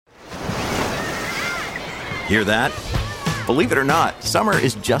Hear that? Believe it or not, summer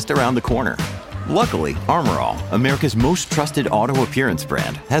is just around the corner. Luckily, Armor All, America's most trusted auto appearance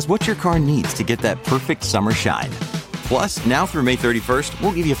brand, has what your car needs to get that perfect summer shine. Plus, now through May 31st,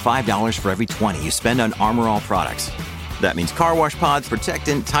 we'll give you $5 for every $20 you spend on Armor All products. That means car wash pods,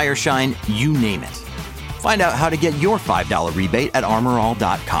 protectant, tire shine, you name it. Find out how to get your $5 rebate at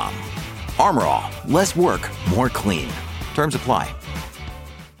armorall.com. Armor All, less work, more clean. Terms apply.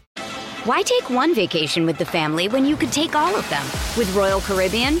 Why take one vacation with the family when you could take all of them? With Royal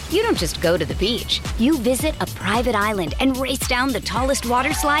Caribbean, you don't just go to the beach. You visit a private island and race down the tallest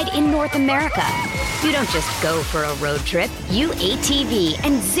water slide in North America. You don't just go for a road trip. You ATV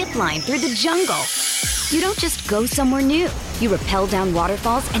and zip line through the jungle. You don't just go somewhere new. You rappel down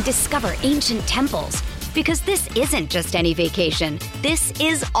waterfalls and discover ancient temples. Because this isn't just any vacation. This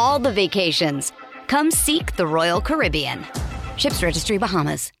is all the vacations. Come seek the Royal Caribbean. Ships Registry,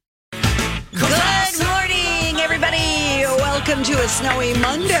 Bahamas. Good morning, everybody. Welcome to a snowy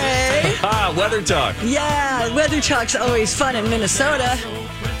Monday. Weather talk. Yeah, weather talk's always fun in Minnesota.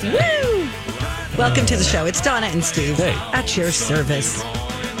 Woo! Welcome to the show. It's Donna and Steve at your service.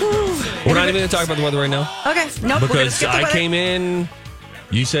 Woo. We're not even going to talk about the weather right now. Okay, nope. Because I came in,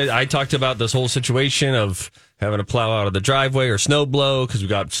 you said, I talked about this whole situation of having to plow out of the driveway or snow blow because we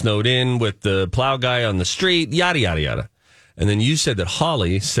got snowed in with the plow guy on the street, yada, yada, yada. And then you said that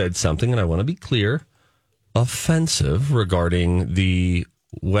Holly said something, and I want to be clear, offensive regarding the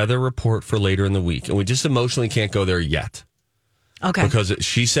weather report for later in the week. And we just emotionally can't go there yet. Okay. Because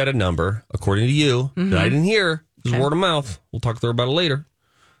she said a number, according to you, that I didn't hear. It was word of mouth. We'll talk to her about it later.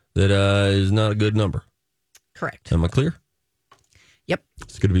 That is not a good number. Correct. Am I clear? Yep.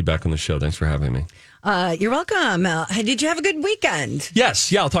 It's good to be back on the show. Thanks for having me. You're welcome. Did you have a good weekend?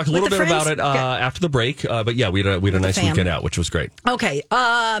 Yes. Yeah, I'll talk a little bit about it after the break. But yeah, we had a nice weekend out, which was great. Okay.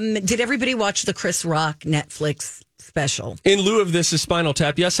 Did everybody watch the Chris Rock Netflix special? In lieu of This Is Spinal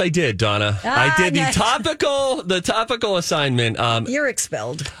Tap, yes, I did, Donna. I did the topical assignment. You're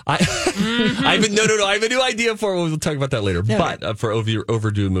expelled. I have a new idea for it. We'll talk about that later. Okay. But for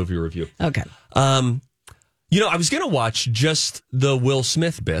overdue movie review. Okay. I was going to watch just the Will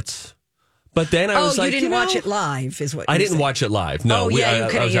Smith bits. But then I was like, you didn't watch it live, is what I didn't watch it live. No, you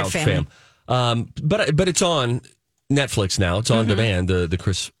I was out with family. But it's on Netflix now. It's on demand, the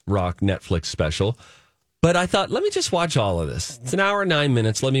Chris Rock Netflix special. But I thought, let me just watch all of this. It's an hour and 9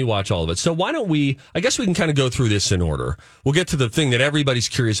 minutes. Let me watch all of it. So why don't I guess we can kind of go through this in order. We'll get to the thing that everybody's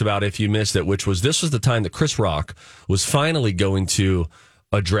curious about if you missed it, which was this was the time that Chris Rock was finally going to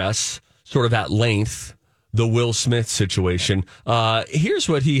address sort of at length the Will Smith situation. Here's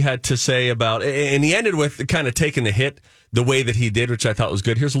what he had to say about, and he ended with kind of taking the hit the way that he did, which I thought was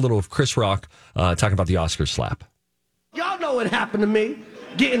good. Here's a little of Chris Rock talking about the Oscar slap. Y'all know what happened to me,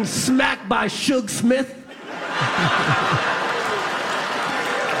 getting smacked by Suge Smith.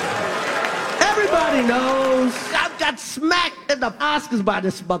 Everybody knows I got smacked at the Oscars by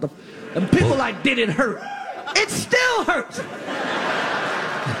this mother, and people like, did it hurt? It still hurts.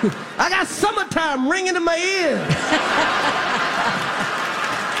 I got summertime ringing in my ears.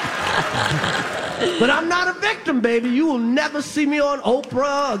 But I'm not a victim, baby. You will never see me on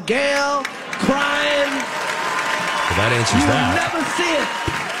Oprah or Gayle crying. Well, that answers that. You will never see it.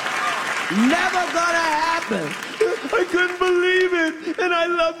 Never gonna happen. I couldn't believe it, and I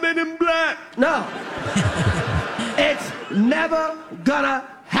love Men in Black. No. It's never gonna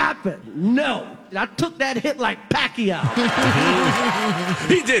happen. No. I took that hit like Pacquiao.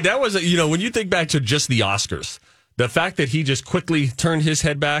 He did. That was, when you think back to just the Oscars, the fact that he just quickly turned his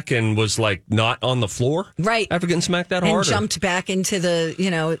head back and was like not on the floor. Right. After getting smacked that hard. And jumped back into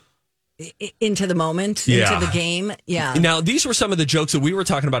the, into the moment, into the game. Yeah. Now, these were some of the jokes that we were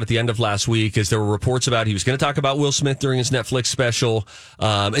talking about at the end of last week, as there were reports about he was going to talk about Will Smith during his Netflix special.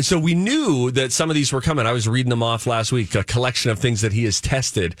 And so we knew that some of these were coming. I was reading them off last week, a collection of things that he has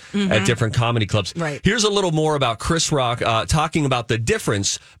tested at different comedy clubs. Right. Here's a little more about Chris Rock talking about the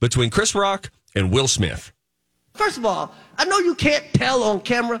difference between Chris Rock and Will Smith. First of all, I know you can't tell on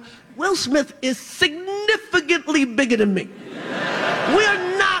camera. Will Smith is significantly bigger than me. We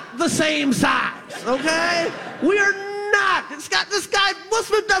are not the same size, okay? We are not. This guy, Will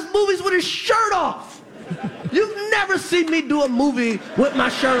Smith does movies with his shirt off. You've never seen me do a movie with my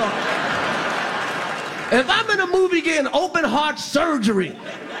shirt off. If I'm in a movie getting open heart surgery,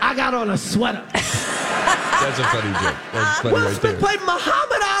 I got on a sweater. That's a funny joke. That's funny. Will Smith played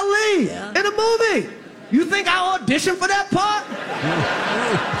Muhammad Ali in a movie. You think I auditioned for that part?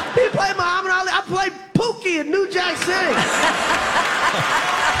 He played Muhammad Ali. I played Pookie in New Jack City.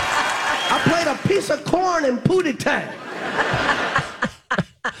 I played a piece of corn in Pootie Tang.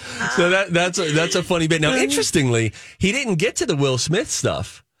 So that's a funny bit. Now, interestingly, he didn't get to the Will Smith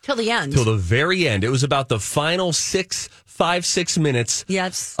stuff till the end, till the very end. It was about the final 5-6 minutes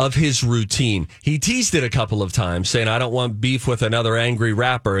of his routine. He teased it a couple of times, saying, "I don't want beef with another angry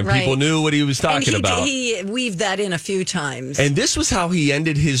rapper," and people knew what he was talking about. He weaved that in a few times. And this was how he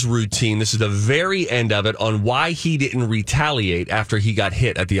ended his routine. This is the very end of it on why he didn't retaliate after he got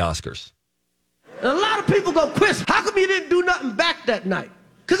hit at the Oscars. And a lot of people go, "Chris, how come you didn't do nothing back that night?"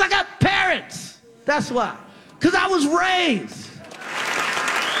 Because I got parents. That's why. Because I was raised.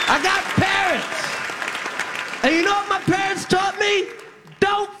 I got parents. And you know what my parents taught me?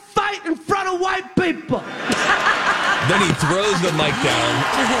 Don't fight in front of white people. Then he throws the mic down.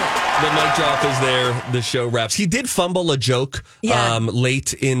 The mic drop is there. The show wraps. He did fumble a joke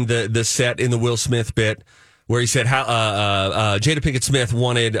late in the set in the Will Smith bit, where he said how Jada Pinkett Smith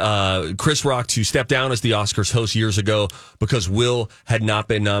wanted Chris Rock to step down as the Oscars host years ago because Will had not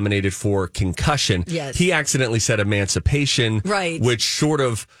been nominated for Concussion. Yes. He accidentally said Emancipation, right, which sort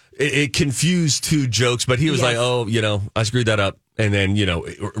of it confused two jokes, but he was like, "Oh, I screwed that up," and then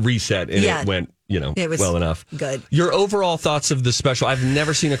reset, and it went. It was well enough. Good. Your overall thoughts of the special? I've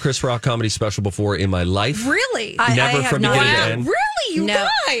never seen a Chris Rock comedy special before in my life. Really? Never from beginning to end. Really? You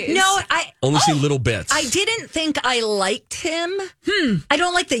guys? No, I only seen little bits. I didn't think I liked him. I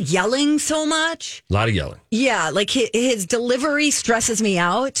don't like the yelling so much. A lot of yelling. Yeah, like his delivery stresses me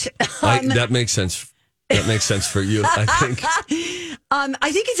out. That makes sense. That makes sense for you, I think.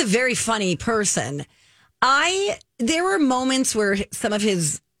 I think he's a very funny person. There were moments where some of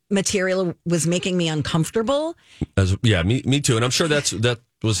his material was making me uncomfortable. Me too. And I'm sure that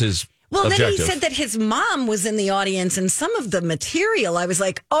was his objective. Then he said that his mom was in the audience, and some of the material, I was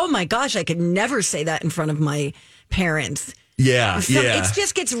like, oh my gosh, I could never say that in front of my parents. It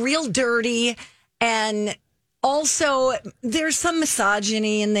just gets real dirty. And also, there's some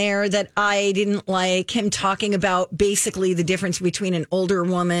misogyny in there that I didn't like. Him talking about basically the difference between an older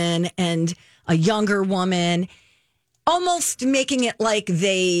woman and a younger woman. Almost making it like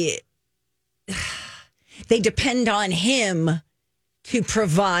they depend on him to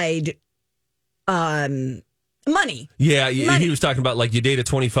provide money. Yeah, he was talking about like you date a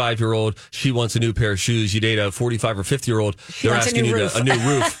 25-year-old, she wants a new pair of shoes. You date a 45 or 50-year-old, they're asking you a new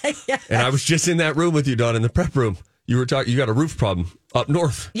roof. Yes. And I was just in that room with you, Dawn, in the prep room. You were talking. You got a roof problem up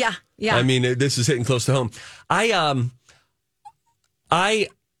north. Yeah. I mean, this is hitting close to home.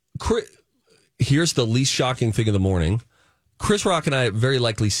 Here's the least shocking thing of the morning. Chris Rock and I very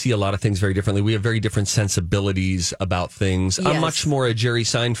likely see a lot of things very differently. We have very different sensibilities about things. Yes. I'm much more a Jerry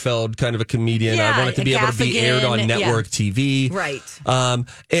Seinfeld kind of a comedian. I want it to be able to be aired on network TV. Right.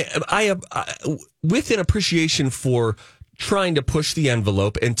 I with an appreciation for trying to push the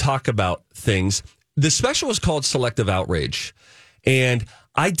envelope and talk about things. The special was called Selective Outrage. And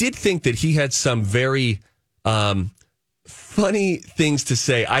I did think that he had some very funny things to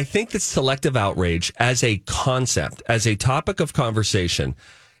say. I think that selective outrage as a concept, as a topic of conversation,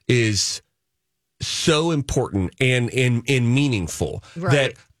 is so important and meaningful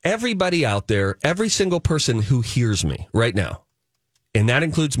that everybody out there, every single person who hears me right now, and that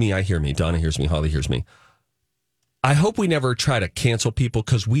includes me, I hear me, Donna hears me, Holly hears me. I hope we never try to cancel people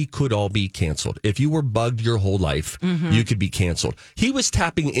because we could all be canceled. If you were bugged your whole life, you could be canceled. He was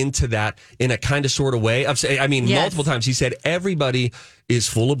tapping into that in a kind of sort of way. Multiple times he said everybody is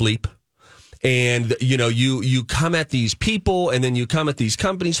full of bleep. And, you come at these people and then you come at these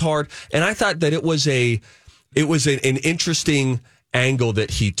companies hard. And I thought that it was an interesting angle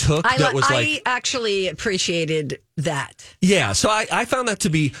that he took. I actually appreciated that. Yeah. So I found that to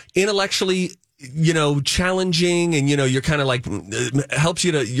be intellectually challenging, and you're kind of like helps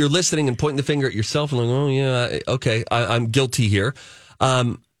you you're listening and pointing the finger at yourself and like, oh yeah, okay, I'm guilty here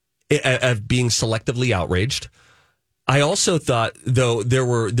of being selectively outraged. I also thought, though, there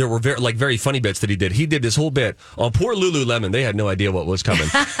were very funny bits that he did. He did this whole bit on poor Lululemon. They had no idea what was coming.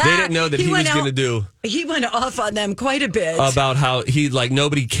 They didn't know that he was going to do. He went off on them quite a bit about how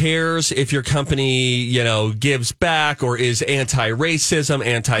nobody cares if your company, gives back or is anti-racism,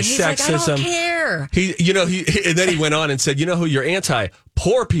 anti-sexism. He's like, I don't care. And then he went on and said, who you're anti?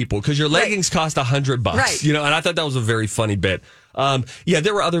 Poor people, because your leggings cost $100. Right. And I thought that was a very funny bit.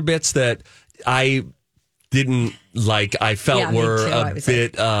 There were other bits that I didn't like. I felt were a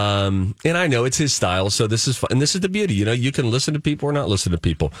bit, and I know it's his style, so this is fun. And this is the beauty, you can listen to people or not listen to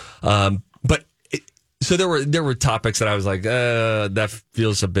people. So there were topics that I was like, that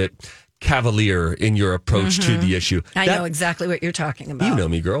feels a bit cavalier in your approach to the issue. I know exactly what you're talking about. You know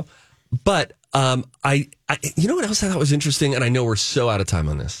me, girl. But I you know what else I thought was interesting, and I know we're so out of time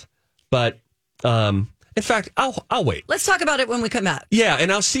on this, but In fact, I'll wait. Let's talk about it when we come back. Yeah,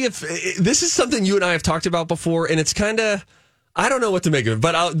 and I'll see if this is something you and I have talked about before, and it's kind of, I don't know what to make of it,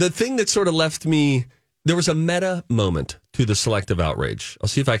 but the thing that sort of left me, there was a meta moment to the selective outrage. I'll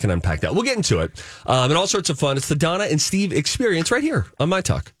see if I can unpack that. We'll get into it. And all sorts of fun. It's the Donna and Steve experience right here on My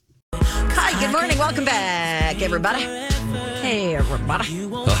Talk. Hi, good morning. Welcome back, everybody. Hey, everybody.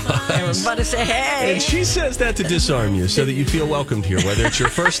 Everybody say hey. And she says that to disarm you so that you feel welcomed here, whether it's your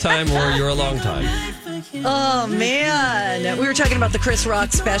first time or you're a long time. Oh, man. We were talking about the Chris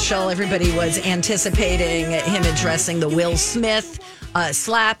Rock special. Everybody was anticipating him addressing the Will Smith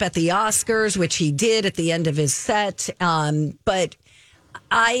slap at the Oscars, which he did at the end of his set. But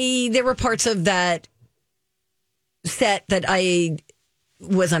there were parts of that set that I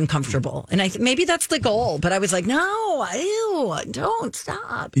was uncomfortable. And maybe that's the goal. But I was like, no, ew, don't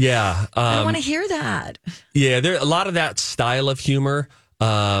stop. Yeah. I don't want to hear that. Yeah, there a lot of that style of humor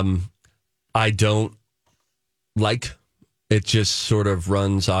I don't like. It just sort of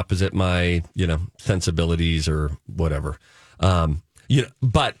runs opposite my, sensibilities or whatever.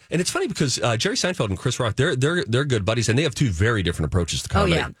 But it's funny because Jerry Seinfeld and Chris Rock, they're good buddies, and they have two very different approaches to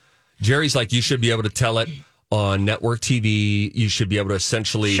comedy. Oh, yeah. Jerry's like, you should be able to tell it on network TV. You should be able to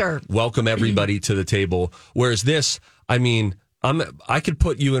essentially welcome everybody to the table. Whereas this, I could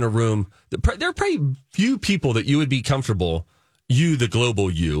put you in a room. There are probably few people that you would be comfortable, you, the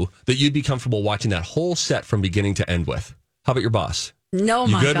global you, that you'd be comfortable watching that whole set from beginning to end with. How about your boss? No,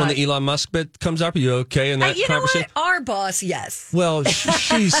 you my good God. when the Elon Musk bit comes up? Are you okay in that conversation? Know what? Our boss, yes. Well,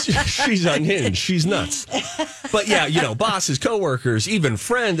 she's unhinged. She's nuts. But yeah, bosses, coworkers, even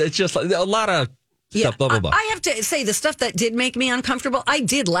friends. It's just like a lot of stuff. Blah blah blah. I have to say, the stuff that did make me uncomfortable, I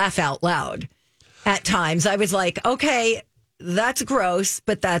did laugh out loud at times. I was like, okay, that's gross,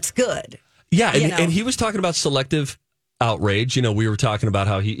 but that's good. Yeah, and he was talking about selective outrage. We were talking about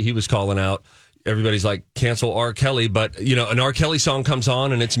how he was calling out. Everybody's like, cancel R. Kelly, but, an R. Kelly song comes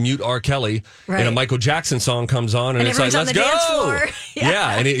on and it's mute R. Kelly. Right. And a Michael Jackson song comes on and it's like, let's go. Dance floor.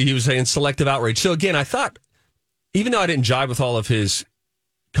 Yeah, and he was saying selective outrage. So again, I thought, even though I didn't jive with all of his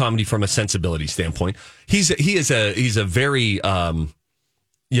comedy from a sensibility standpoint, he's a very,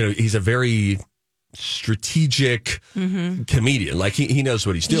 he's a very strategic comedian. Like he knows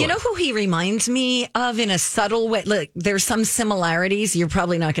what he's doing. You know who he reminds me of in a subtle way? Look, there's some similarities. You're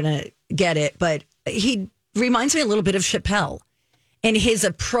probably not going to get it, but he reminds me a little bit of Chappelle and his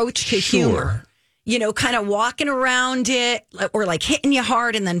approach to humor. Kind of walking around it or like hitting you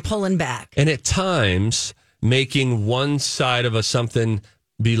hard and then pulling back. And at times making one side of something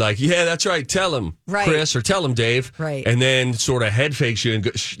be like, yeah, that's right. Tell him, Chris, or tell him, Dave. Right. And then sort of head fakes you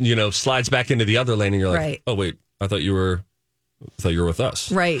and, slides back into the other lane. And you're like, oh, wait, I thought you were with us.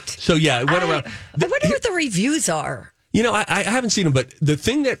 Right. So, yeah, it went around. I wonder what the reviews are. I haven't seen them, but the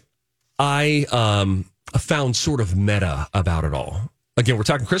thing that I found sort of meta about it all. Again, we're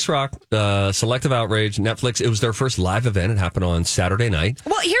talking Chris Rock, Selective Outrage, Netflix. It was their first live event. It happened on Saturday night.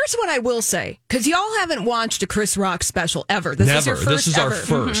 Well, here's what I will say, because y'all haven't watched a Chris Rock special ever. Never. Is your first this is ever. Our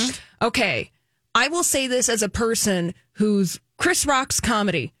first. Mm-hmm. Okay. I will say this as a person whose Chris Rock's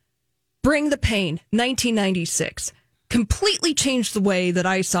comedy, Bring the Pain, 1996, completely changed the way that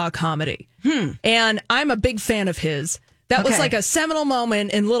I saw comedy. And I'm a big fan of his. That was like a seminal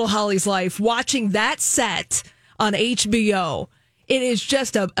moment in Little Holly's life, watching that set on HBO. It is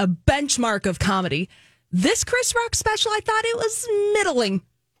just a benchmark of comedy. This Chris Rock special, I thought it was middling.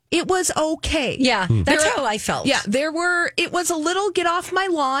 It was okay. Yeah, that's how I felt. Yeah, it was a little get off my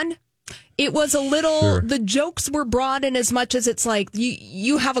lawn. It was a little, the jokes were broad in as much as it's like,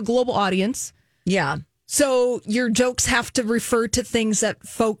 you have a global audience. Yeah. So your jokes have to refer to things that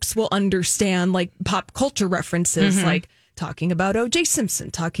folks will understand, like pop culture references, like talking about O.J.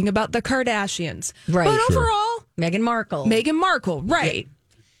 Simpson, talking about the Kardashians. Right. But overall, Meghan Markle, right.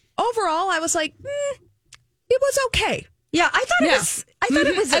 Yeah. Overall, I was like, it was okay. Yeah, I thought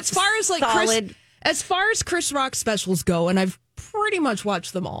it was as far as like solid. As far as Chris Rock specials go, and I've pretty much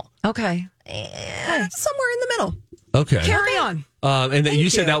watched them all. Okay. Somewhere in the middle. Okay. Carry on. And you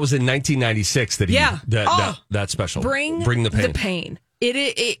said that was in 1996 that he that special. Bring the pain.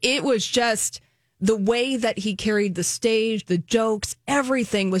 It was just the way that he carried the stage, the jokes,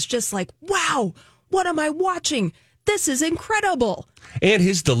 everything was just like, wow, what am I watching? This is incredible. And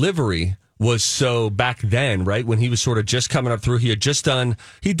his delivery was so back then, right? When he was sort of just coming up through, he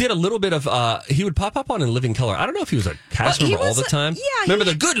did a little bit of, he would pop up on In Living Color. I don't know if he was a cast member all the time. Remember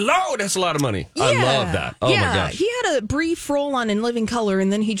the good Lord, that's a lot of money. Yeah, I love that. Oh my gosh. He had a brief role on In Living Color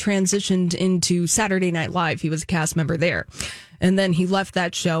and then he transitioned into Saturday Night Live. He was a cast member there. And then he left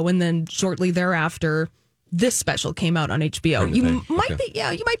that show and then shortly thereafter this special came out on HBO. You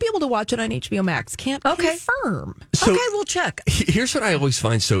might be able to watch it on HBO Max. Can't confirm. So, okay, we'll check. Here's what I always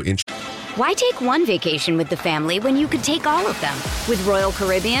find so interesting. Why take one vacation with the family when you could take all of them? With Royal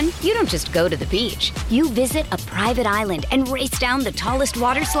Caribbean, you don't just go to the beach. You visit a private island and race down the tallest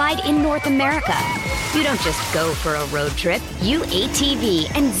water slide in North America. You don't just go for a road trip. You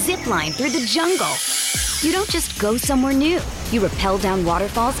ATV and zip line through the jungle. You don't just go somewhere new. You rappel down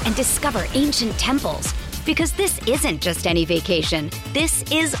waterfalls and discover ancient temples. Because this isn't just any vacation. This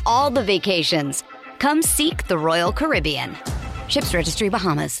is all the vacations. Come seek the Royal Caribbean. Ships Registry,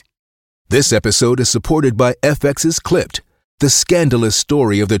 Bahamas. This episode is supported by FX's Clipped, the scandalous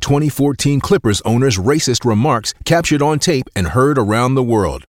story of the 2014 Clippers owner's racist remarks captured on tape and heard around the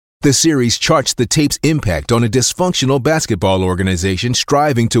world. The series charts the tape's impact on a dysfunctional basketball organization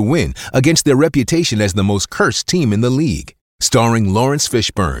striving to win against their reputation as the most cursed team in the league. Starring Lawrence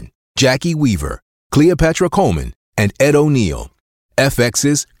Fishburne, Jackie Weaver, Cleopatra Coleman, and Ed O'Neill.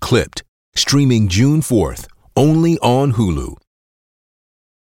 FX's Clipped, streaming June 4th, only on Hulu.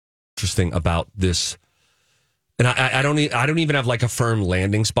 Interesting about this, and I don't even have like a firm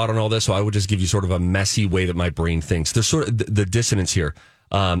landing spot on all this, so I would just give you sort of a messy way that my brain thinks. There's sort of the dissonance here,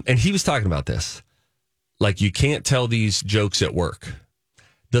 and he was talking about this, like you can't tell these jokes at work.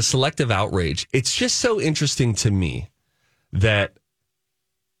 The selective outrage. It's just so interesting to me that,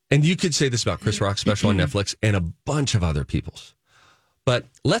 and you could say this about Chris Rock's special on Netflix and a bunch of other people's, but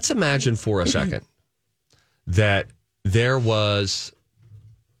let's imagine for a second that there was.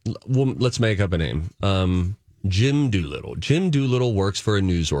 Well, let's make up a name. Jim Doolittle. Jim Doolittle works for a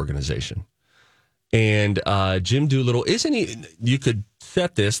news organization. And Jim Doolittle, isn't he? You could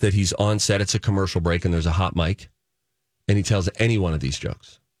set this that he's on set. It's a commercial break and there's a hot mic. And he tells any one of these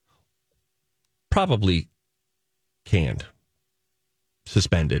jokes. Probably canned,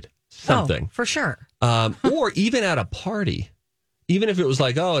 suspended, something. For sure. Or even at a party. Even if it was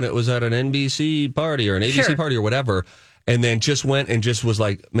like, and it was at an NBC party or an ABC party or whatever. And then just went and just was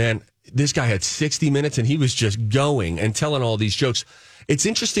like, man, this guy had 60 minutes and he was just going and telling all these jokes. It's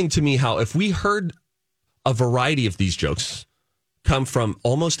interesting to me how if we heard a variety of these jokes come from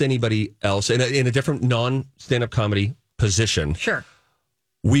almost anybody else in a different non-stand-up comedy position,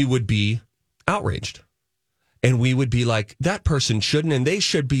 we would be outraged. And we would be like, that person shouldn't, and they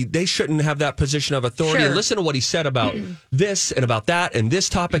shouldn't have that position of authority. And listen to what he said about this and about that and this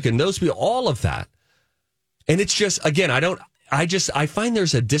topic and those people, all of that. And it's just, again, I find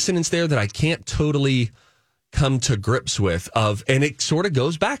there's a dissonance there that I can't totally come to grips with and it sort of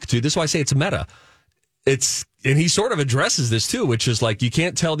goes back to, this is why I say it's meta. And he sort of addresses this too, which is like, you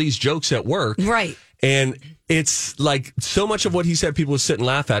can't tell these jokes at work. Right. And it's like so much of what he said, people would sit and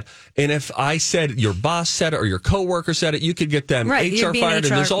laugh at. And if I said your boss said it or your coworker said it, you could get them HR fired.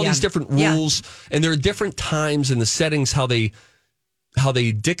 And there's all these different rules. And there are different times in the settings, how they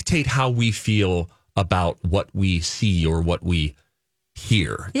dictate how we feel about what we see or what we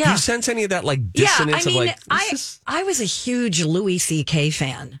hear. Do you sense any of that like dissonance? I mean, I was a huge Louis C.K.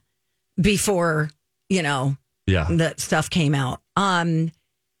 fan before, that stuff came out. And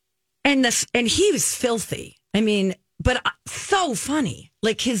he was filthy. I mean, but so funny.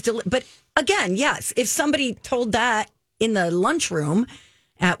 Like but again, yes, if somebody told that in the lunchroom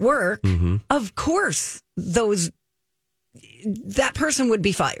at work, of course that person would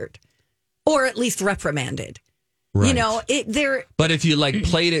be fired. Or at least reprimanded. Right. But if you like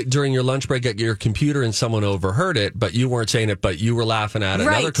played it during your lunch break at your computer and someone overheard it, but you weren't saying it, but you were laughing at it,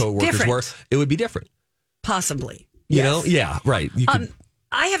 and other coworkers were, it would be different. Possibly. You know? Yeah, right. You could...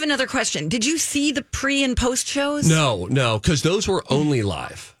 I have another question. Did you see the pre and post shows? No, because those were only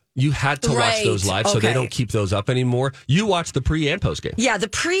live. You had to watch those live, so they don't keep those up anymore. You watched the pre and post game. Yeah, the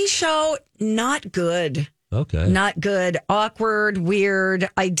pre-show, not good. Okay. Not good. Awkward, weird.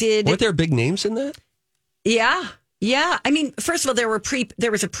 Weren't there big names in that? Yeah. Yeah. I mean, first of all, there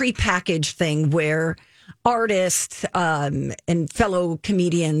was a pre-packaged thing where artists and fellow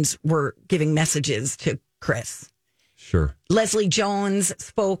comedians were giving messages to Chris. Sure. Leslie Jones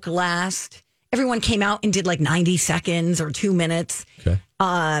spoke last. Everyone came out and did like 90 seconds or 2 minutes. Okay.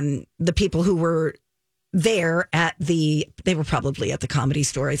 The people who were there they were probably at the Comedy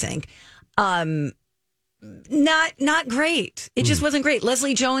Store, I think. Not great. It just wasn't great.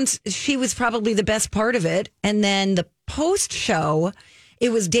 Leslie Jones, she was probably the best part of it. And then the post show,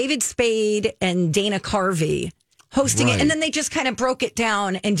 it was David Spade and Dana Carvey hosting it. And then they just kind of broke it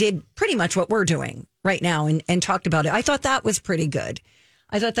down and did pretty much what we're doing right now and talked about it. I thought that was pretty good.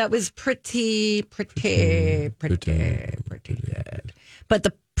 I thought that was pretty good. But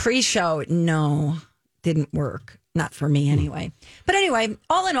the pre-show, no, didn't work. Not for me anyway. But anyway,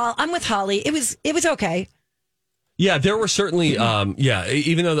 all in all, I'm with Holly. It was okay. Yeah, there were certainly,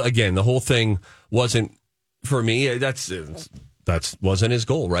 even though, again, the whole thing wasn't, for me, that wasn't his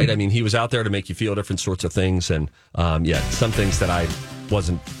goal, right? I mean, he was out there to make you feel different sorts of things. And, some things that I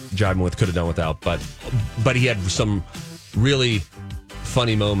wasn't jiving with, could have done without. But he had some really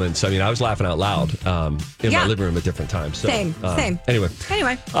funny moments. I mean, I was laughing out loud in my living room at different times. So, same. Anyway,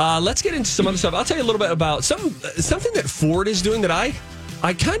 let's get into some other stuff. I'll tell you a little bit about something that Ford is doing that I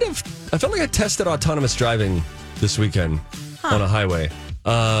felt like I tested autonomous driving this weekend on a highway.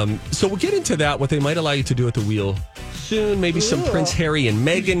 So we'll get into that, what they might allow you to do at the wheel soon. Maybe some Prince Harry and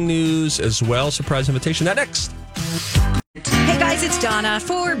Meghan news as well. Surprise invitation. That next. Hey guys, it's Donna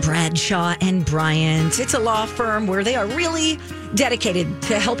for Bradshaw and Bryant. It's a law firm where they are really dedicated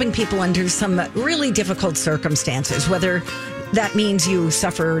to helping people under some really difficult circumstances, whether that means you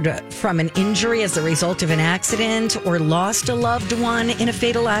suffered from an injury as a result of an accident or lost a loved one in a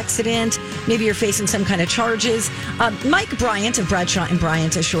fatal accident. Maybe you're facing some kind of charges. Mike Bryant of Bradshaw and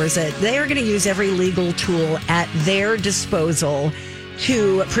Bryant assures that they are going to use every legal tool at their disposal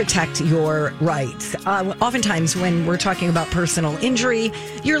to protect your rights. Oftentimes when we're talking about personal injury,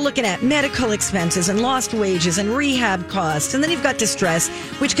 you're looking at medical expenses and lost wages and rehab costs. And then you've got distress,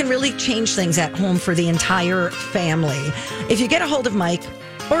 which can really change things at home for the entire family. If you get a hold of Mike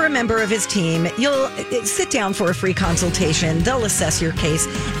or a member of his team, you'll sit down for a free consultation. They'll assess your case.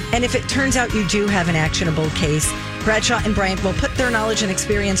 And if it turns out you do have an actionable case, Bradshaw and Bryant will put their knowledge and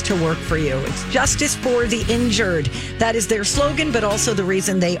experience to work for you. It's justice for the injured. That is their slogan, but also the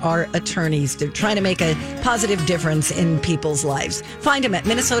reason they are attorneys. They're trying to make a positive difference in people's lives. Find them at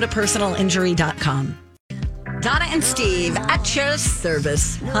minnesotapersonalinjury.com. Donna and Steve at your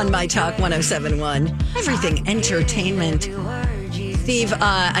service on My Talk 107.1. Everything entertainment. Steve,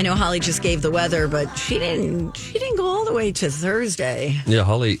 I know Holly just gave the weather, but she didn't go all the way to Thursday. Yeah,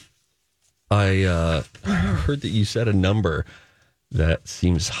 Holly, I heard that you said a number that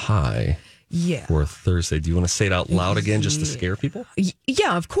seems high for Thursday. Do you want to say it out loud again just to scare people?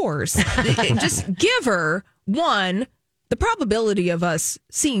 Yeah, of course. Just give her the probability of us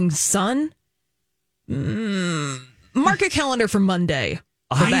seeing sun. Mark a calendar for Monday.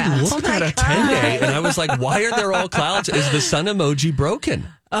 I looked at a 10-day and I was like, why are there all clouds? Is the sun emoji broken?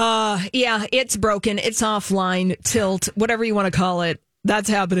 Yeah, it's broken. It's offline, tilt, whatever you want to call it. That's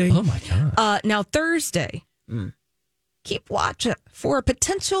happening. Oh, my God. Now, Thursday, keep watch for a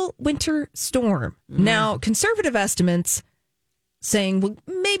potential winter storm. Now, conservative estimates saying we'll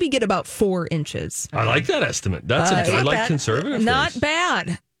maybe get about 4 inches. I like that estimate. I like conservative. Not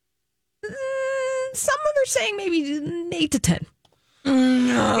bad. Some are saying maybe 8 to 10.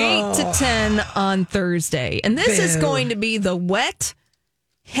 No. 8 to 10 on Thursday. And this is going to be the wet,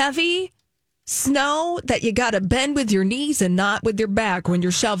 heavy snow that you got to bend with your knees and not with your back when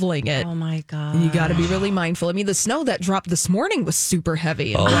you're shoveling it. Oh, my God. You got to be really mindful. I mean, the snow that dropped this morning was super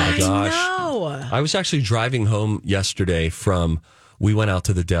heavy. And my gosh. No. I was actually driving home yesterday we went out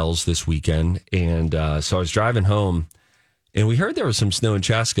to the Dells this weekend. And so I was driving home and we heard there was some snow in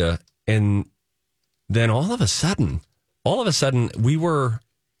Chaska. And then all of a sudden, we were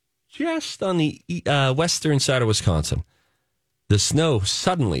just on the western side of Wisconsin. The snow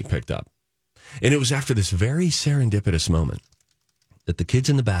suddenly picked up. And it was after this very serendipitous moment that the kids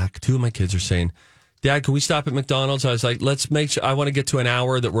in the back, 2 of my kids are saying, Dad, can we stop at McDonald's? I was like, let's make sure. I want to get to an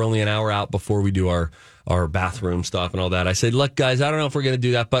hour that we're only an hour out before we do our bathroom stuff and all that. I said, look, guys, I don't know if we're going to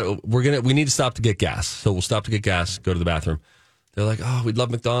do that, but we need to stop to get gas. So we'll stop to get gas, go to the bathroom. They're like, oh, we'd love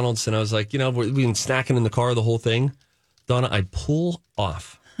McDonald's. And I was like, we've been snacking in the car the whole thing. Donna, I pull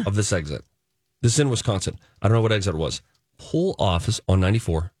off of this exit. This is in Wisconsin. I don't know what exit it was. Pull off is on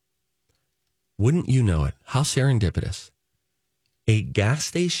 94. Wouldn't you know it? How serendipitous. A gas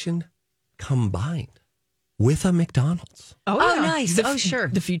station combined with a McDonald's. Oh, yeah. Nice. Sure.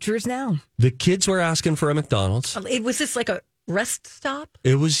 The future is now. The kids were asking for a McDonald's. Was this like a rest stop?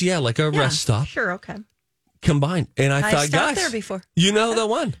 It was, like a rest stop. Sure, okay. Combined. And I thought, guys, there before. You know the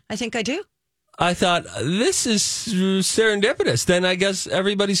one. I think I do. I thought, this is serendipitous. Then I guess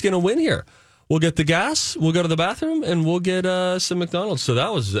everybody's going to win here. We'll get the gas, we'll go to the bathroom, and we'll get some McDonald's. So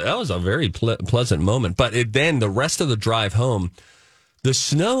that was a very pleasant moment. But then the rest of the drive home, the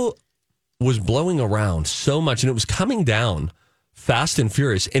snow was blowing around so much, and it was coming down fast and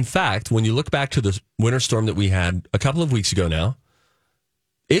furious. In fact, when you look back to the winter storm that we had a couple of weeks ago now,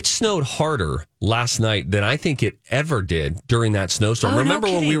 it snowed harder last night than I think it ever did during that snowstorm. Remember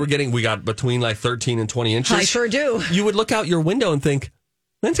when we got between like 13 and 20 inches? I sure do. You would look out your window and think,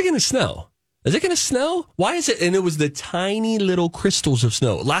 when's it going to snow? Is it going to snow? Why is it? And it was the tiny little crystals of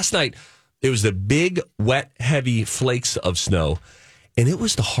snow. Last night, it was the big, wet, heavy flakes of snow. And it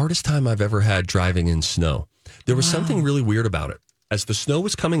was the hardest time I've ever had driving in snow. There was something really weird about it. As the snow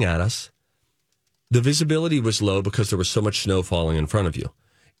was coming at us, the visibility was low because there was so much snow falling in front of you.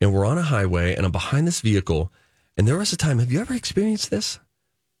 And we're on a highway, and I'm behind this vehicle. And there was a time, have you ever experienced this?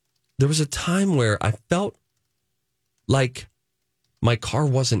 There was a time where I felt like my car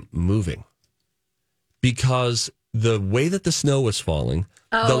wasn't moving because the way that the snow was falling,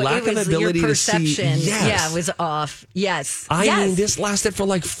 the lack of ability your to see. Yes. Yeah, it was off. Yes. I mean, this lasted for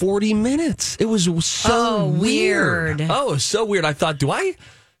like 40 minutes. It was so weird. Oh, it was so weird. I thought, do I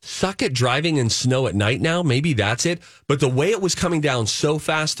suck at driving in snow at night now? Maybe that's it. But the way it was coming down so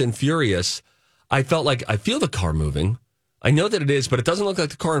fast and furious, I felt like I feel the car moving. I know that it is, but it doesn't look like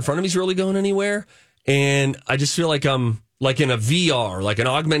the car in front of me is really going anywhere. And I just feel like I'm like in a VR, like an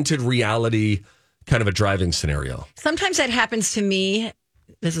augmented reality kind of a driving scenario. Sometimes that happens to me.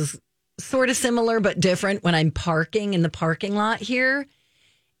 This is sort of similar but different when I'm parking in the parking lot here.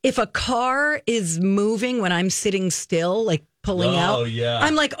 If a car is moving when I'm sitting still, like pulling out,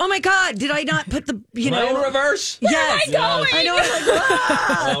 I'm like, oh my God, did I not put the, in reverse? Yes. Where am I going? I know. I'm like,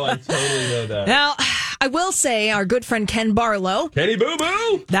 ah. Oh, I totally know that. Now, I will say our good friend Ken Barlow. Kenny Boo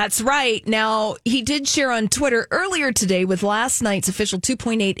Boo. That's right. Now, he did share on Twitter earlier today with last night's official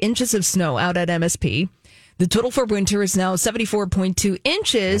 2.8 inches of snow out at MSP. The total for winter is now 74.2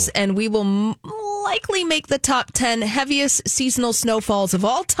 inches, and we will likely make the top 10 heaviest seasonal snowfalls of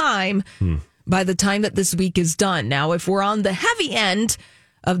all time by the time that this week is done. Now, if we're on the heavy end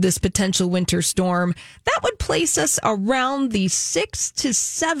of this potential winter storm, that would place us around the 6th to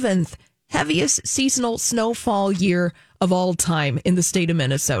 7th heaviest seasonal snowfall year of all time in the state of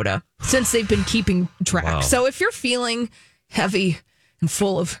Minnesota since they've been keeping track. Wow. So if you're feeling heavy and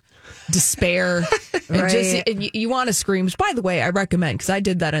full of despair and you want to scream, which, by the way, I recommend, because I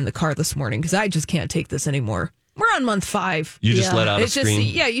did that in the car this morning because I just can't take this anymore. We're on month 5. You just let out a scream?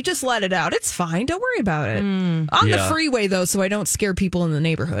 You just let it out. It's fine. Don't worry about it. On the freeway, though, so I don't scare people in the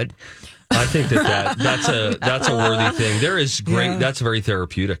neighborhood. I think that's a worthy thing. There is great. Yeah. That's very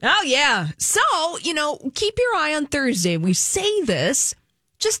therapeutic. Oh, yeah. So, keep your eye on Thursday. We say this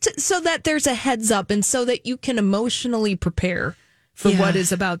just so that there's a heads up and so that you can emotionally prepare for what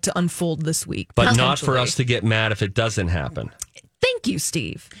is about to unfold this week. But not for us to get mad if it doesn't happen. Thank you,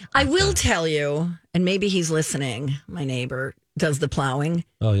 Steve. I will tell you, and maybe he's listening, my neighbor does the plowing.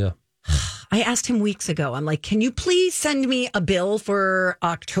 Oh, yeah. I asked him weeks ago, I'm like, can you please send me a bill for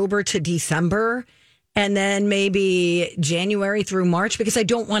October to December and then maybe January through March? Because I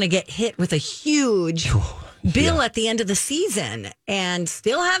don't want to get hit with a huge bill at the end of the season. And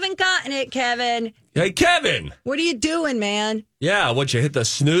still haven't gotten it, Kevin. Hey, Kevin. What are you doing, man? Yeah, what, you hit the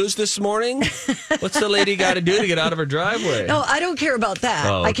snooze this morning? What's the lady got to do to get out of her driveway? No, I don't care about that.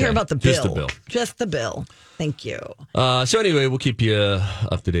 Oh, okay. I care about the bill. Just the bill. Just the bill. Thank you. So anyway, we'll keep you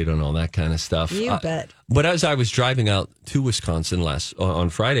up to date on all that kind of stuff. You bet. But as I was driving out to Wisconsin on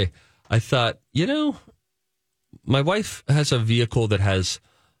Friday, I thought, my wife has a vehicle that has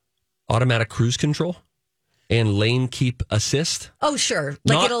automatic cruise control and lane keep assist. Oh, sure.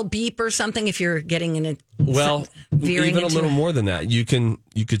 Like it'll beep or something if you're getting in it. Well, even a little more than that. You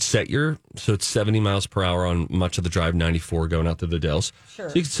could set so it's 70 miles per hour on much of the drive, 94 going out to the Dells. Sure.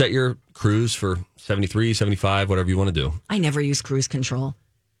 So you could set your cruise for 73, 75, whatever you want to do. I never use cruise control.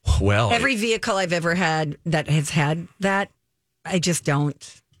 Well, every vehicle I've ever had that has had that, I just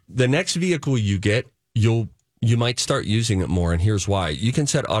don't. The next vehicle you get, you might start using it more, and here's why. You can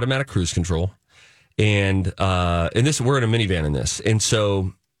set automatic cruise control. And we're in a minivan in this. And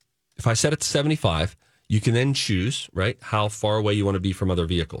so if I set it to 75, you can then choose, right, how far away you want to be from other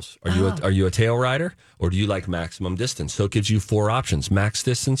vehicles. Are you a tail rider, or do you like maximum distance? So it gives you 4 options. Max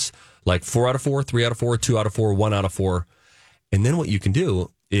distance, like 4 out of 4, 3 out of 4, 2 out of 4, 1 out of 4. And then what you can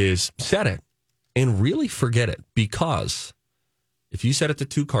do is set it and really forget it. Because if you set it to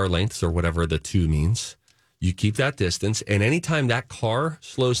 2 car lengths, or whatever the 2 means, you keep that distance. And anytime that car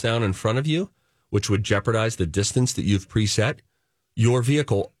slows down in front of you, which would jeopardize the distance that you've preset, your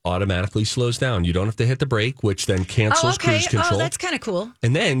vehicle automatically slows down. You don't have to hit the brake, which then cancels cruise control. Oh, that's kind of cool.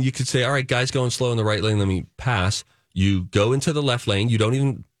 And then you could say, all right, guys, going slow in the right lane, let me pass. You go into the left lane. You don't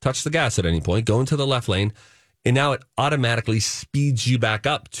even touch the gas at any point. Go into the left lane. And now it automatically speeds you back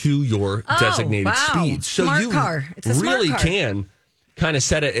up to your designated speed. So smart you car. It's a really smart car. can kind of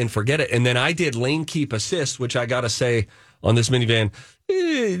set it and forget it. And then I did lane keep assist, which I got to say on this minivan,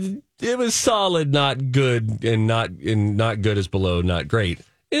 it was solid, not good, and not good as below, not great.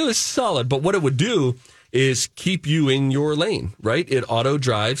 It was solid, but what it would do is keep you in your lane, right? It auto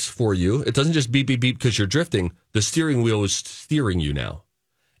drives for you. It doesn't just beep, beep, beep because you're drifting. The steering wheel is steering you now.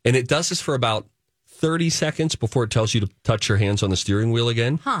 And it does this for about 30 seconds before it tells you to touch your hands on the steering wheel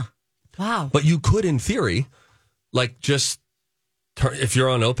again. Huh. Wow. But you could, in theory, like just if you're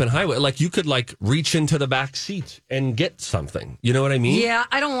on open highway, like you could like reach into the back seat and get something. You know what I mean? Yeah,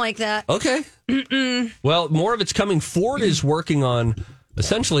 I don't like that. Okay. Mm-mm. Well, more of it's coming. Ford is working on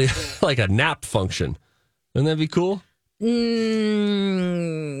essentially like a nap function. Wouldn't that be cool?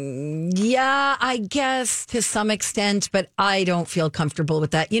 Yeah, I guess to some extent, but I don't feel comfortable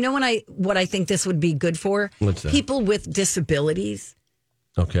with that. You know what I think this would be good for? What's that? People with disabilities.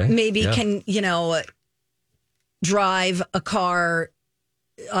 Okay. Maybe can, drive a car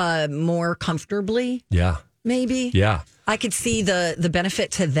more comfortably. Yeah. Maybe. Yeah. I could see the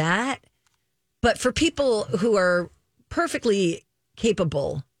benefit to that. But for people who are perfectly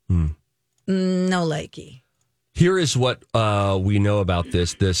capable, no likey. Here is what we know about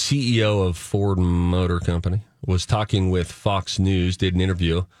this. The CEO of Ford Motor Company was talking with Fox News, did an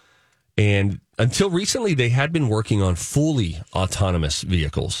interview. And until recently, they had been working on fully autonomous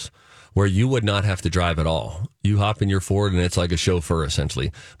vehicles where you would not have to drive at all. You hop in your Ford and it's like a chauffeur,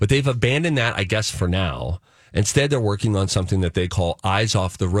 essentially. But they've abandoned that, I guess, for now. Instead, they're working on something that they call eyes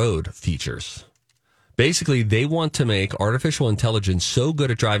off the road features. Basically, they want to make artificial intelligence so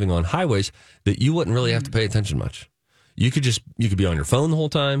good at driving on highways that you wouldn't really have to pay attention much. You could be on your phone the whole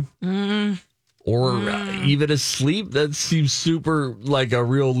time, or even asleep. That seems super like a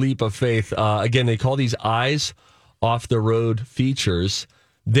real leap of faith. Again, they call these eyes off the road features.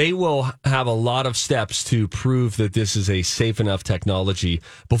 They will have a lot of steps to prove that this is a safe enough technology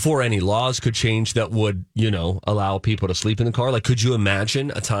before any laws could change that would, allow people to sleep in the car. Like, could you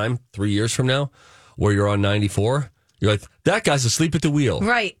imagine a time 3 years from now where you're on 94, you're like, that guy's asleep at the wheel.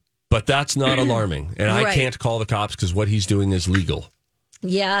 Right. But that's not alarming. And I can't call the cops because what he's doing is legal.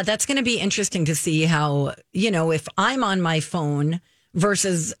 Yeah, that's going to be interesting to see how, if I'm on my phone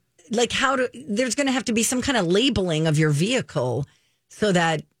versus like there's going to have to be some kind of labeling of your vehicle so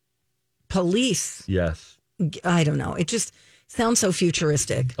that police. Yes. I don't know. It just sounds so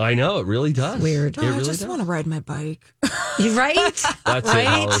futuristic. I know. It really does. It's weird. I just want to ride my bike. Right? That's right? it,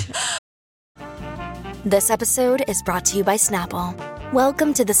 Holly. This episode is brought to you by Snapple.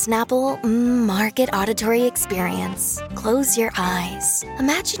 Welcome to the Snapple Market Auditory Experience. Close your eyes.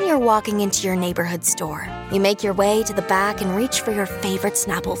 Imagine you're walking into your neighborhood store. You make your way to the back and reach for your favorite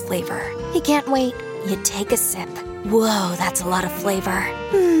Snapple flavor. You can't wait. You take a sip. Whoa, that's a lot of flavor.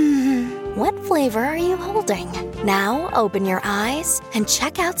 What flavor are you holding? Now open your eyes and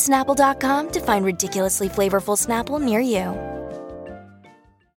check out Snapple.com to find ridiculously flavorful Snapple near you.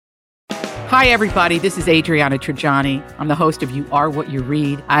 Hi, everybody. This is Adriana Trajani. I'm the host of You Are What You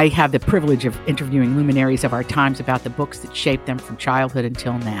Read. I have the privilege of interviewing luminaries of our times about the books that shaped them from childhood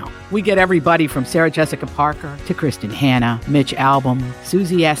until now. We get everybody from Sarah Jessica Parker to Kristen Hanna, Mitch Albom,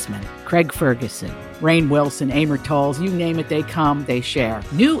 Susie Essman, Craig Ferguson, Rainn Wilson, Amor Tolls, you name it, they come, they share.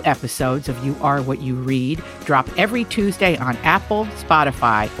 New episodes of You Are What You Read drop every Tuesday on Apple,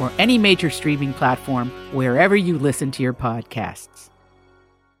 Spotify, or any major streaming platform wherever you listen to your podcasts.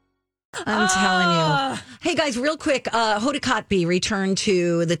 I'm telling you. Hey, guys, real quick. Hoda Kotb returned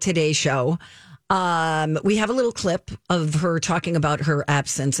to the Today Show. We have a little clip of her talking about her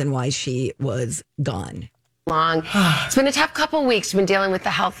absence and why she was gone. It's been a tough couple weeks. You've been dealing with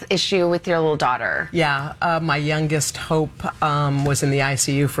the health issue with your little daughter. Yeah, my youngest, Hope, was in the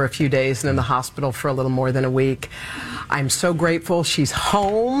ICU for a few days and in the hospital for a little more than a week. I'm so grateful she's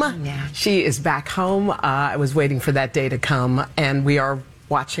home. Yeah. She is back home. I was waiting for that day to come, and we are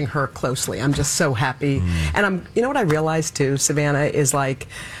watching her closely. I'm just so happy. And you know what I realized too, Savannah, is like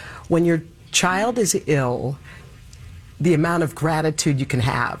when your child is ill, the amount of gratitude you can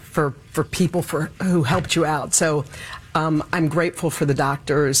have for people who helped you out. So I'm grateful for the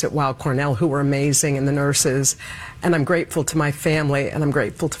doctors at Weill Cornell who were amazing and the nurses. And I'm grateful to my family, and I'm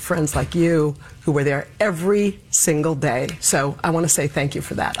grateful to friends like you who were there every single day. So I want to say thank you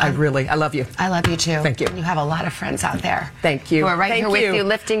for that. I love you. I love you too. Thank you. You have a lot of friends out there. Thank you. Who are right Thank here with you. you,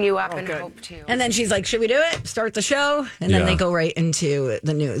 lifting you up, and good. hope too. And then she's like, should we do it? Start the show? And then they go right into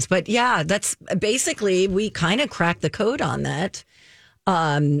the news. But yeah, that's basically, we kind of cracked the code on that.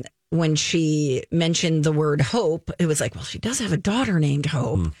 When she mentioned the word hope, it was like, well, she does have a daughter named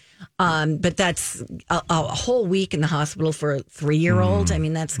Hope. But that's a whole week in the hospital for a 3-year-old. I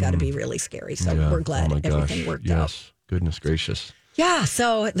mean, that's got to be really scary. So we're glad everything worked out. Yes. Goodness gracious. Yeah.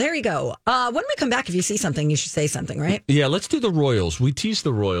 So there you go. When we come back, if you see something, you should say something, right? Yeah. Let's do the Royals. We teased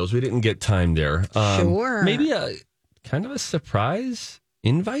the Royals. We didn't get time there. Sure. Maybe a kind of a surprise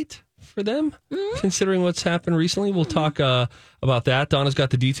invite for them, considering what's happened recently. We'll talk about that. Donna's got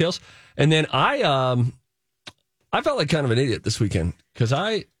the details. And then I felt like kind of an idiot this weekend because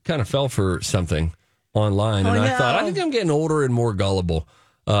I kind of fell for something online. And I thought, I think I'm getting older and more gullible.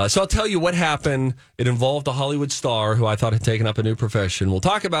 So I'll tell you what happened. It involved a Hollywood star who I thought had taken up a new profession. We'll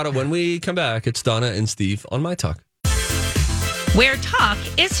talk about it when we come back. It's Donna and Steve on My Talk. Where talk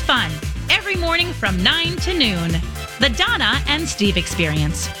is fun. Every morning from 9 to noon. The Donna and Steve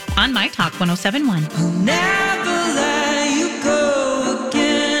Experience on My Talk 107.1. I'll never let you go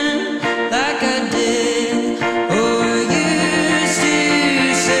again like I did or used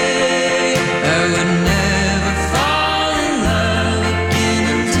to say. I would never fall in love again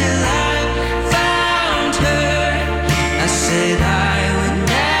until I found her. I said I would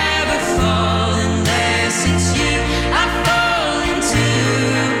never fall unless it's you I fall into.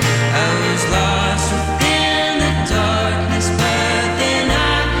 I was lost within the darkness, but then I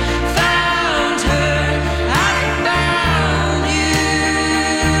found her. I found you.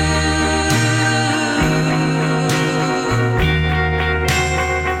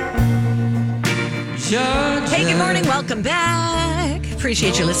 Hey, good morning. Welcome back.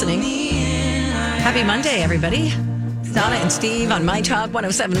 Appreciate you listening. Happy Monday, everybody. It's Donna and Steve on My Talk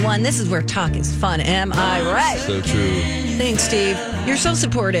 107.1. This is where talk is fun. Am I right? So true. Thanks, Steve. You're so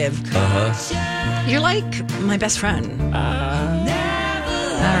supportive. You're like my best friend. All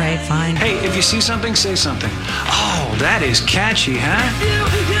right, fine. Hey, if you see something, say something. Oh, that is catchy, huh?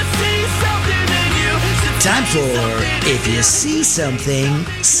 Time for If You See Something,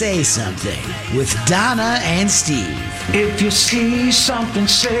 Say Something with Donna and Steve. If you see something,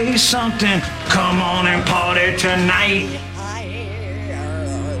 say something. Come on and party tonight.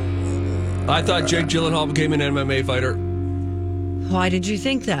 I thought Jake Gyllenhaal became an MMA fighter. Why did you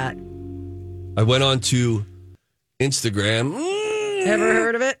think that? I went on to Instagram. Ever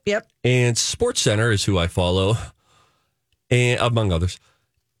heard of it? Yep. And SportsCenter is who I follow, and among others.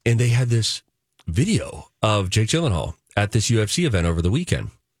 And they had this video of Jake Gyllenhaal at this UFC event over the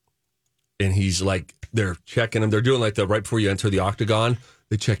weekend. And he's like, they're checking him. They're doing like the right before you enter the octagon,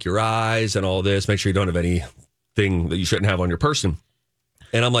 they check your eyes and all this, make sure you don't have anything that you shouldn't have on your person.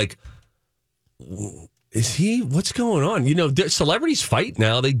 And I'm like, what's going on? You know, celebrities fight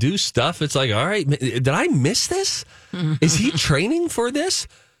now. They do stuff. It's like, all right, did I miss this? Is he training for this?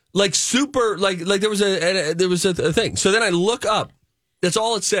 Like super, like there was a thing. So then I look up. That's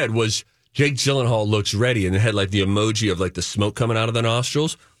all it said was Jake Gyllenhaal looks ready, and it had like the emoji of like the smoke coming out of the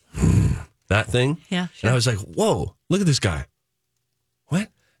nostrils. That thing. Yeah. Sure. And I was like, whoa, look at this guy. What?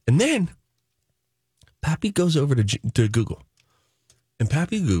 And then Pappy goes over to Google, and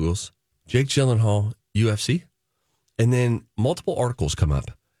Pappy Googles Jake Gyllenhaal UFC, and then multiple articles come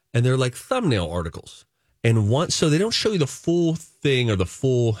up, and they're like thumbnail articles. And so they don't show you the full thing or the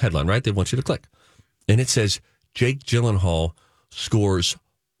full headline, right? They want you to click. And it says, Jake Gyllenhaal scores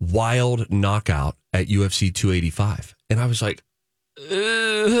wild knockout at UFC 285. And I was like,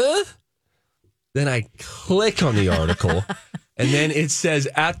 Then I click on the article, and then it says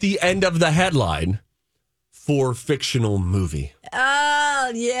at the end of the headline, for fictional movie.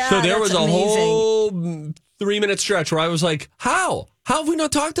 Oh, yeah. So there was a amazing. whole 3-minute stretch where I was like, how? How have we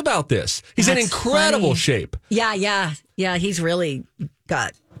not talked about this? He's in incredible shape. Yeah. He's really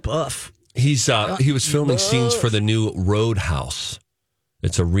got buff. He was filming scenes for the new Roadhouse.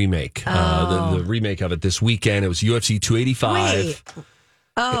 It's a remake. The remake of it this weekend. It was UFC 285. Wait.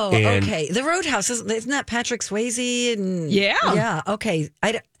 Oh, okay. The Roadhouse, isn't that Patrick Swayze? And yeah. Okay.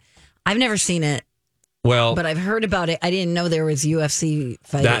 I've never seen it. Well, but I've heard about it. I didn't know there was UFC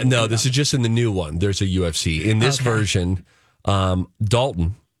fighting. No, this is just in the new one. There's a UFC. In this version,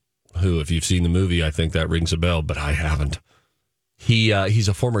 Dalton, who, if you've seen the movie, I think that rings a bell, but I haven't. He's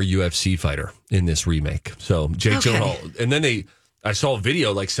a former UFC fighter in this remake. So Jake Gyllenhaal. And then I saw a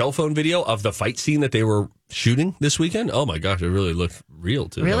video, like cell phone video of the fight scene that they were shooting this weekend. Oh my gosh, it really looked real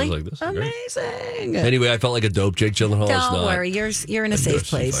too. Really? I was like, this is amazing. Great. Anyway, I felt like a dope. Jake Gyllenhaal is not. Don't worry, you're in a safe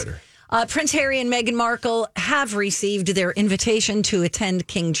place. Fighter. Prince Harry and Meghan Markle have received their invitation to attend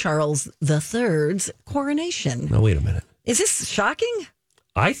King Charles III's coronation. Now, wait a minute. Is this shocking?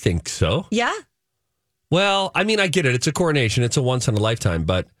 I think so. Yeah? Well, I mean, I get it. It's a coronation. It's a once in a lifetime.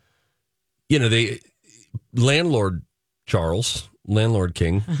 But, you know, landlord Charles, landlord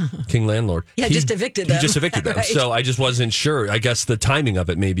King landlord. Yeah, just evicted them. He just evicted them. Right. So I just wasn't sure. I guess the timing of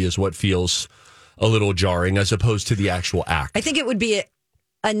it maybe is what feels a little jarring as opposed to the actual act. I think it would be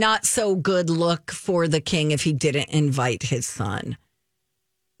a not so good look for the king if he didn't invite his son.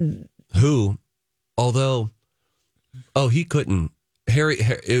 Who, although, he couldn't.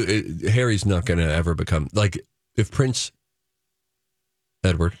 Harry's not going to ever become, like, if Prince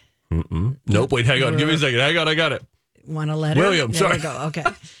Edward. Nope, wait, hang on. Give me a second. Hang on, I got it. Want a letter? William, sorry. There we go. Okay.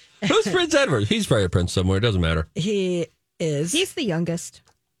 Who's Prince Edward? He's probably a prince somewhere. It doesn't matter. He is. He's the youngest.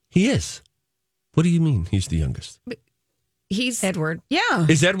 He is. What do you mean he's the youngest? He's Edward. Yeah.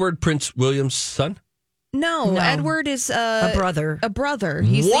 Is Edward Prince William's son? No, Edward is a brother. A brother.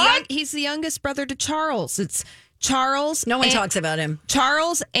 He's What? He's the youngest brother to Charles. It's Charles. No one talks about him.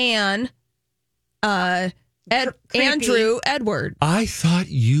 Charles, Anne, Andrew, Edward. I thought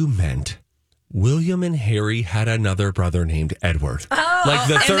you meant William and Harry had another brother named Edward. Like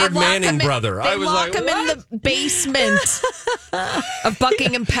the third Manning brother. I was like, him in the basement of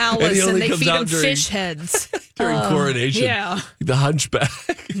Buckingham Palace he and only they comes feed out him during- fish heads. during coronation. Yeah. The hunchback.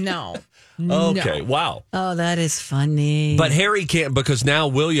 No. Okay, No. wow. Oh, that is funny. But Harry can't, because now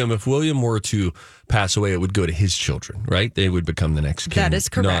William, if William were to pass away, it would go to his children, right? They would become the next king. That is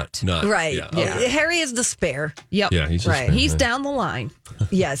correct. Not right. Yeah. Yeah. Okay. Harry is the spare. Yep. Yeah, he's the right. spare, He's right. down the line.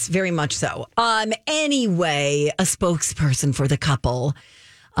 Yes, very much so. Anyway, a spokesperson for the couple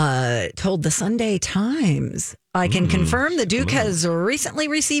told the Sunday Times, I can confirm the Duke has recently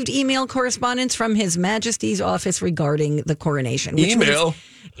received email correspondence from His Majesty's office regarding the coronation. which Email? means-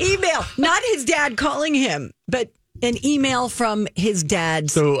 Email. Not his dad calling him, but an email from his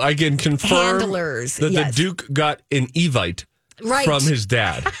dad's So I can confirm handlers. that Yes. the Duke got an Evite Right. from his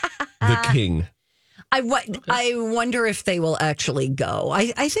dad, the king. I wonder if they will actually go.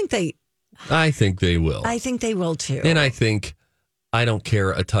 I think they will. I think they will too. And I don't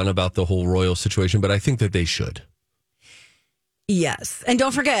care a ton about the whole royal situation, but I think that they should. Yes. And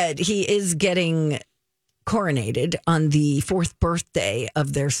don't forget, he is getting coronated on the 4th birthday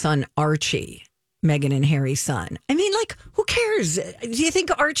of their son, Archie, Meghan and Harry's son. I mean, like, who cares? Do you think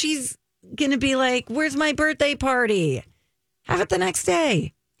Archie's going to be like, where's my birthday party? Have it the next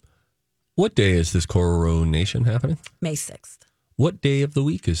day. What day is this coronation happening? May 6th. What day of the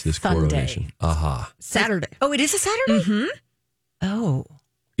week is this Sunday. coronation? Aha. Saturday. Oh, it is a Saturday? Mm-hmm. Oh.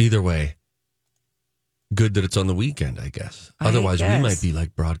 Either way, good that it's on the weekend, I guess. I Otherwise, we guess. might be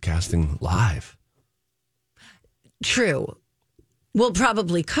like broadcasting live. True. We'll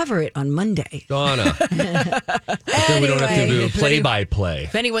probably cover it on Monday. Donna. Then we don't have to do a play-by-play.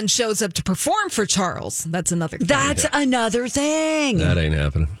 If anyone shows up to perform for Charles, that's another thing. That's another thing. That ain't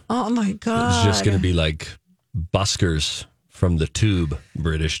happening. Oh, my God. It's just going to be like buskers from the tube,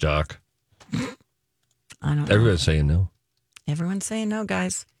 British doc. I don't know. Everybody's saying no. Everyone's saying no,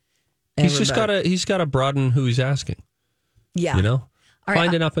 guys. He's got to broaden who he's asking. Yeah. You know? All right,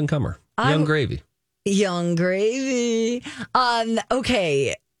 Find an up-and-comer. Young gravy. Young gravy.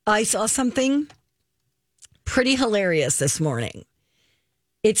 Okay. I saw something pretty hilarious this morning.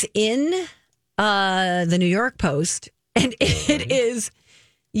 It's in the New York Post, and it is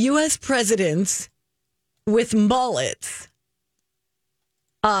U.S. presidents with mullets.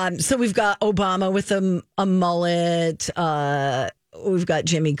 So we've got Obama with a mullet. We've got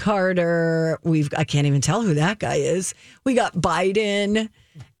Jimmy Carter. I can't even tell who that guy is. We got Biden,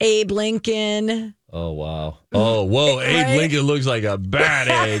 Abe Lincoln. Oh, wow. Oh, whoa. Abe Lincoln looks like a bad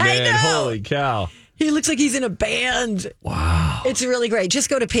egg, man. Holy cow. He looks like he's in a band. Wow. It's really great. Just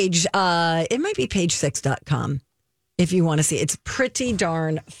go to it might be page6.com if you want to see it. It's pretty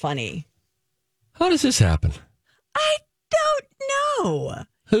darn funny. How does this happen? I don't know.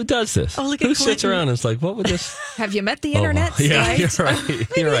 Who does this? Oh, look at Who sits Clinton. around and is like, what would this? Have you met the Oh, internet? wow. Yeah, right? you're right. Maybe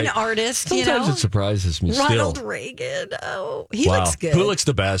You're right. an artist, Sometimes it surprises me Ronald still. Reagan. Oh, he Wow. looks good. Who looks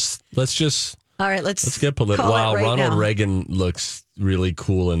the best? All right, let's get political. call it Wow, right Ronald now. Reagan looks really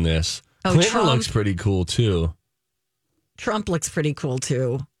cool in this. Oh, Clinton Trump. looks pretty cool too. Trump looks pretty cool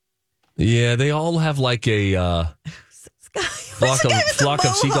too. Yeah, they all have like a flock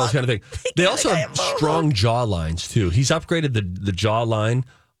of seagulls kind of thing. They also have strong jaw lines too. He's upgraded the jaw line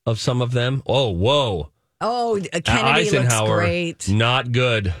of some of them. Oh, whoa. Oh, Kennedy Eisenhower, looks great. not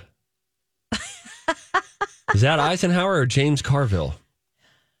good. Is that Eisenhower or James Carville?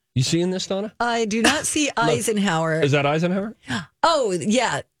 You seeing this, Donna? I do not see Eisenhower. Is that Eisenhower? Oh,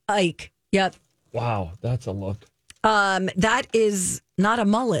 yeah, Ike. Yep. Wow, that's a look. That is not a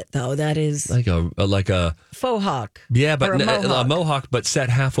mullet though. That is Like a faux hawk. yeah, but Or a mohawk. but set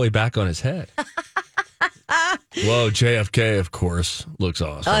halfway back on his head. Whoa, JFK, of course, looks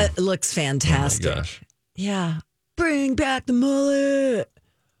awesome. Looks fantastic. Oh my gosh. Yeah. Bring back the mullet.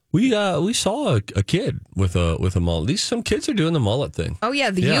 We saw a kid with a mullet. Some kids are doing the mullet thing. Oh, yeah.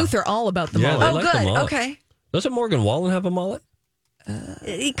 The Yeah. youth are all about the Yeah, mullet. they like the good. mullet. Okay. Doesn't Morgan Wallen have a mullet?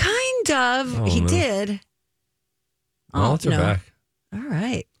 He kind of. Oh, he no. did. Mullets are no. back. All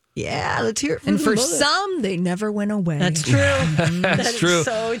right. Yeah, let's hear it from And the for mullet. some, they never went away. That's true. That's true.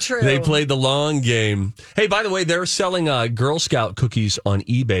 So true. They played the long game. Hey, by the way, they're selling Girl Scout cookies on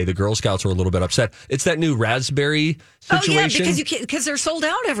eBay. The Girl Scouts are a little bit upset. It's that new raspberry situation. Oh yeah, because they're sold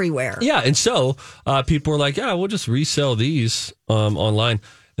out everywhere. Yeah, and so people were like, "Yeah, we'll just resell these online."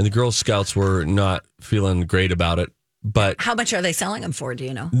 And the Girl Scouts were not feeling great about it. But how much are they selling them for? Do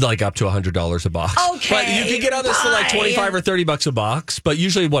you know? Like up to $100 a box. Okay. But you can get on this for like $25 or $30 a box. But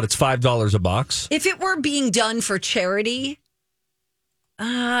usually, it's $5 a box. If it were being done for charity,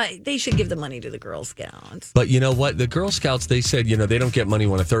 they should give the money to the Girl Scouts. But you know what? The Girl Scouts, they said, they don't get money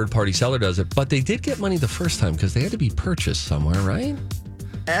when a third-party seller does it. But they did get money the first time because they had to be purchased somewhere, right?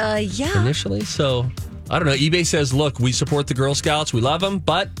 Yeah. Initially. So, I don't know. eBay says, look, we support the Girl Scouts. We love them.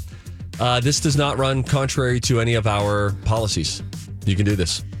 But this does not run contrary to any of our policies. You can do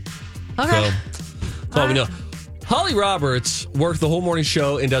this. Okay. So, that's all we know. Holly Roberts worked the whole morning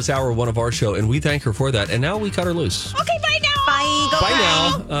show and does hour one of our show, and we thank her for that. And now we cut her loose. Okay, bye now.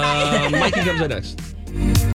 Bye now. Mikey comes in next.